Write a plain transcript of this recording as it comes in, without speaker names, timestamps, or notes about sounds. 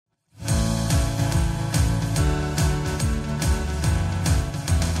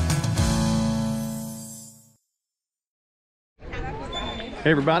Hey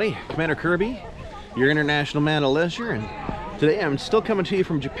everybody, Commander Kirby, your international man of leisure, and today I'm still coming to you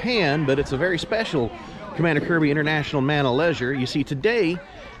from Japan, but it's a very special Commander Kirby International Man of Leisure. You see, today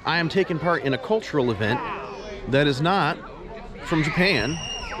I am taking part in a cultural event that is not from Japan.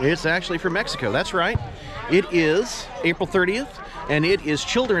 It's actually from Mexico. That's right. It is April 30th, and it is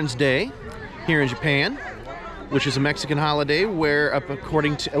Children's Day here in Japan, which is a Mexican holiday where, at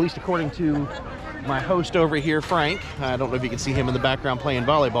least according to my host over here, Frank, I don't know if you can see him in the background playing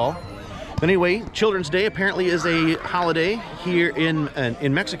volleyball. But anyway, Children's Day apparently is a holiday here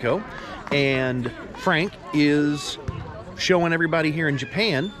in Mexico, and Frank is showing everybody here in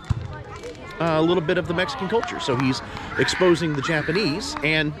Japan a little bit of the Mexican culture. So he's exposing the Japanese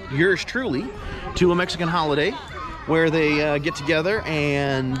and yours truly to a Mexican holiday where they get together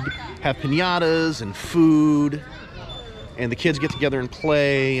and have piñatas and food, and the kids get together and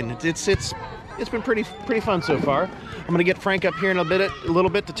play, and it's been pretty fun so far. I'm gonna get Frank up here in a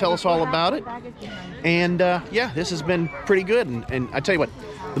little bit to tell us all about it. And yeah, this has been pretty good. And I tell you what,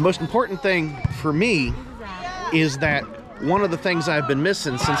 the most important thing for me is that one of the things I've been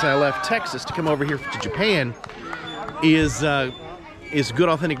missing since I left Texas to come over here to Japan is good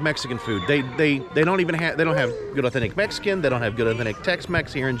authentic Mexican food. They don't have good authentic Mexican. They don't have good authentic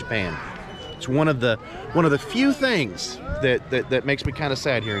Tex-Mex here in Japan. It's one of the few things that makes me kind of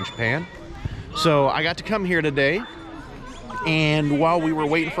sad here in Japan. So I got to come here today, and while we were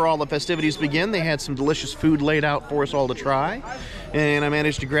waiting for all the festivities to begin, they had some delicious food laid out for us all to try, and I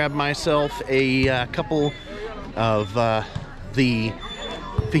managed to grab myself a couple of the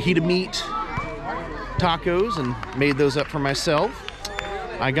fajita meat tacos and made those up for myself.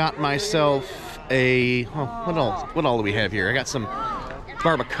 I got myself what all do we have here? I got some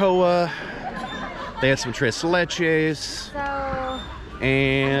barbacoa. They had some tres leches,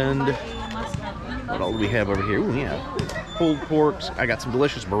 and what all do we have over here? Ooh, yeah, pulled porks. I got some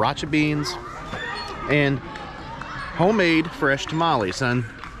delicious borracha beans and homemade fresh tamales. And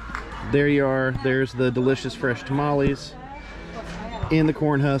there you are. There's the delicious fresh tamales in the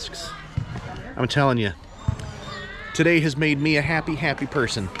corn husks. I'm telling you, today has made me a happy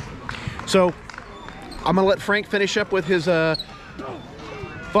person. So I'm gonna let Frank finish up with his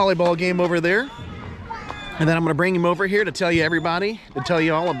volleyball game over there, and then I'm going to bring him over here to tell you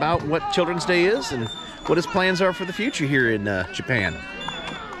all about what Children's Day is and what his plans are for the future here in Japan.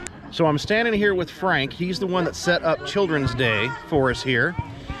 So I'm standing here with Frank. He's the one that set up Children's Day for us here.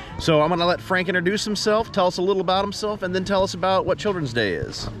 So I'm going to let Frank introduce himself, tell us a little about himself, and then tell us about what Children's Day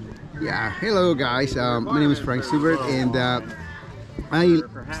is. Yeah, hello guys. My name is Frank Subert, and I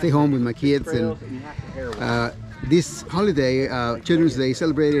stay home with my kids. And this holiday, Children's Day,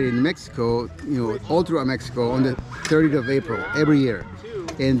 celebrated in Mexico, all throughout Mexico on the 30th of April every year.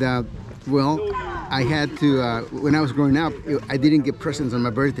 And well, I had to, when I was growing up, I didn't get presents on my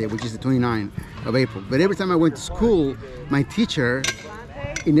birthday, which is the 29th of April. But every time I went to school, my teacher,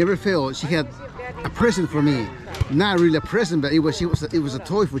 it never failed, she had a present for me. Not really a present, but it was a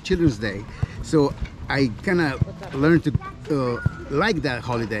toy for Children's Day. So I kind of learned to like that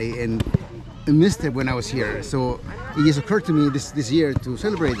holiday, and I missed it when I was here. So it just occurred to me this year to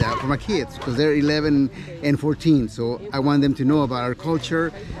celebrate that for my kids, because they're 11 and 14. So I want them to know about our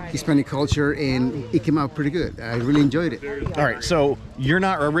culture, Hispanic culture, and it came out pretty good. I really enjoyed it. All right, so you're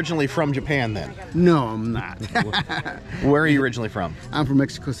not originally from Japan then? No, I'm not. Where are you originally from? I'm from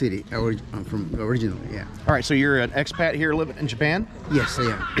Mexico City. I'm from originally, yeah. All right, so you're an expat here living in Japan? Yes,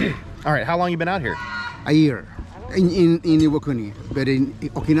 I am. All right, how long you been out here? A year in Iwakuni, but in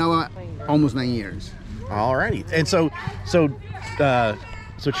Okinawa, almost 9 years. All righty. And so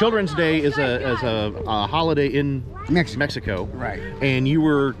Children's Day is a holiday in Mexico, right? And you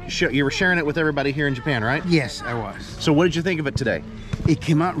were sharing it with everybody here in Japan, right? Yes, I was. So what did you think of it today? It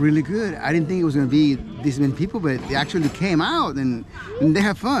came out really good. I didn't think it was going to be this many people, but they actually came out and they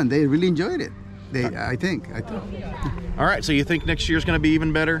have fun. They really enjoyed it. I think. All right. So you think next year's going to be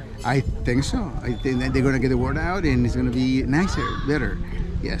even better? I think so. I think that they're going to get the word out, and it's going to be nicer, better.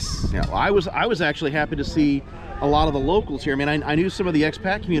 Yes. Yeah. Well, I was actually happy to see a lot of the locals here. I mean, I knew some of the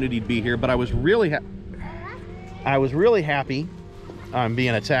expat community would be here, but I was really happy. I'm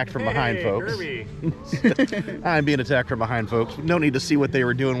being attacked from behind, folks. I'm being attacked from behind, folks. No need to see what they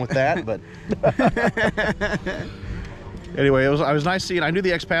were doing with that, but anyway, I was nice seeing. I knew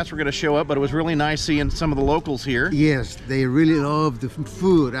the expats were going to show up, but it was really nice seeing some of the locals here. Yes, they really loved the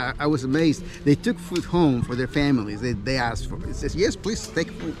food. I was amazed. They took food home for their families. They asked for it. It says, yes, please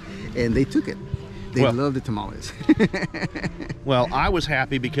take food, and they took it. They love the tamales. Well, I was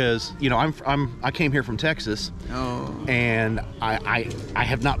happy because I came here from Texas, and I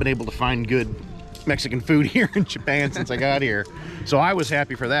have not been able to find good Mexican food here in Japan since I got here. So I was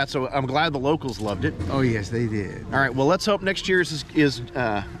happy for that. So I'm glad the locals loved it. Oh yes, they did. All right, well, let's hope next year's is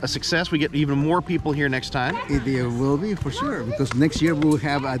a success. We get even more people here next time. It will be for sure, because next year we'll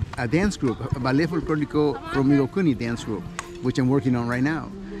have a dance group, a Ballet Folklorico Romeo Kuni dance group, which I'm working on right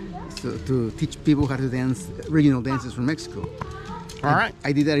now, so to teach people how to dance regional dances from Mexico. All right.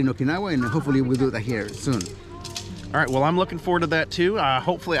 I did that in Okinawa, and hopefully we'll do that here soon. All right, well, I'm looking forward to that too.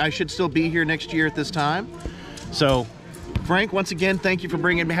 Hopefully I should still be here next year at this time. So, Frank, once again, thank you for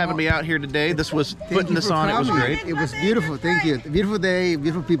having me out here today. This was putting this on. It was great. It was beautiful. Thank you. Beautiful day,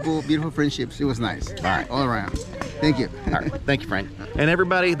 beautiful people, beautiful friendships. It was nice. All right. All around. Thank you. All right. Thank you, Frank. And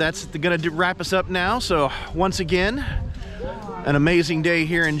everybody, that's going to wrap us up now. So, once again, an amazing day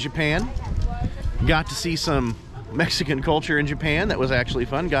here in Japan. Got to see some Mexican culture in Japan. That was actually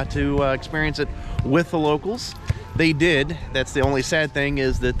fun. Got to experience it with the locals. They did. That's the only sad thing,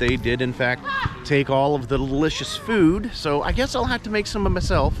 is that they did in fact take all of the delicious food. So I guess I'll have to make some of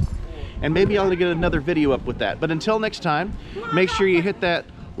myself, and maybe I'll get another video up with that. But until next time, make sure you hit that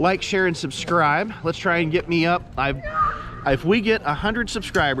like, share, and subscribe. Let's try and get me up. If we get 100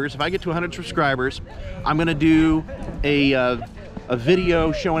 subscribers, if I get to 100 subscribers, I'm gonna do a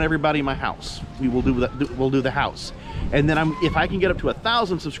video showing everybody my house. We'll do the house, and then if I can get up to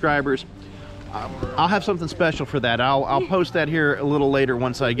 1,000 subscribers, I'll have something special for that. I'll post that here a little later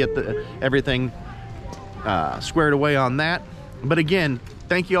once I get everything squared away on that. But again,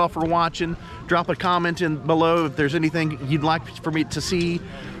 thank you all for watching. Drop a comment in below if there's anything you'd like for me to see,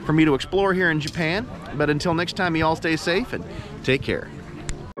 for me to explore here in Japan. But until next time, you all stay safe and take care.